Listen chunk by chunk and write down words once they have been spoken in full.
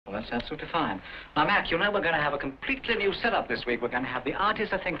Well, that's absolutely fine. Now, Mac, you know we're going to have a completely new setup this week. We're going to have the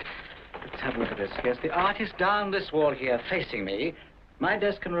artist, I think... Let's have a look at this. Yes, the artist down this wall here facing me. My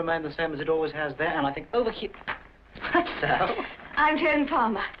desk can remain the same as it always has there, and I think over here... That's so. I'm Joan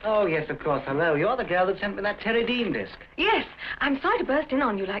Palmer. Oh, yes, of course. Hello. You're the girl that sent me that Terry Dene disc. Yes. I'm sorry to burst in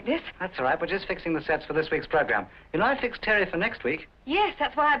on you like this. That's all right. We're just fixing the sets for this week's program. You know, I fixed Terry for next week. Yes,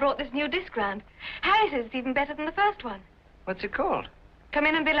 that's why I brought this new disc round. Harry says it's even better than the first one. What's it called? Come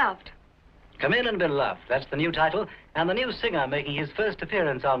In and Be Loved. Come In and Be Loved. That's the new title. And the new singer making his first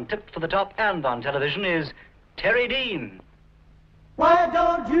appearance on Tipped for the Top and on television is Terry Dene. Why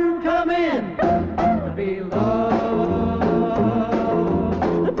don't you come in and be loved?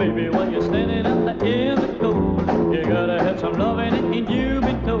 Baby, while you're standing out there in the cold, you gotta have some loving and you've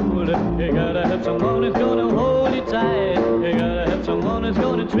been told. You gotta have someone who's gonna hold you tight. You gotta have someone who's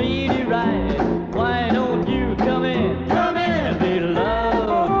gonna treat you right. Why don't you come in? Come in and be loved.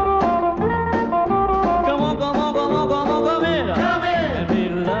 Come on, come on, come on, come on, come in. Come in and be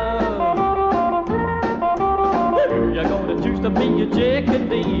loved. You're gonna choose to be a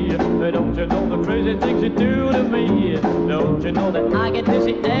chickadee. Don't you know the crazy things you do to me? Don't you know that I get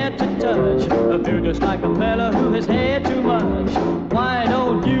dizzy at your touch? I feel just like a fella who has had too much. Why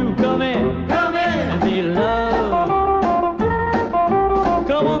don't you come in? Come in and be loved.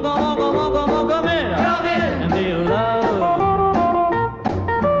 Come on, come on, come on, come on, come in. Come in and be loved.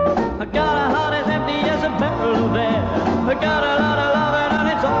 I got a heart as empty as a barrel there. I got a lot of loving and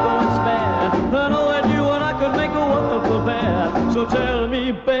it's all going spare. I know that you and I could make a wonderful pair. So tell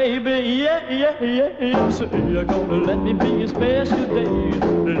me, baby, yes, you're gonna let me be a special day.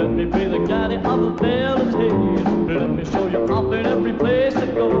 Let me be the guide of a fella's head. Let me show you off in every place I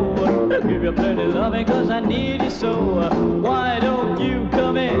go. I'll give you plenty of loving cause I need you so. Why don't you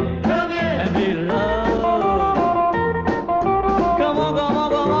come in? Come in and be loved. Come on, come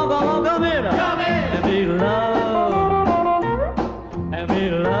on, come on, come on, come in. Come in and be loved. And be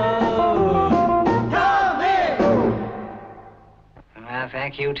loved. Come in. Well,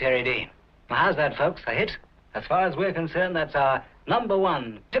 thank you, Terry Dene. Now, how's that, folks? A hit? As far as we're concerned, that's our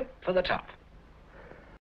 #1 tip for the top.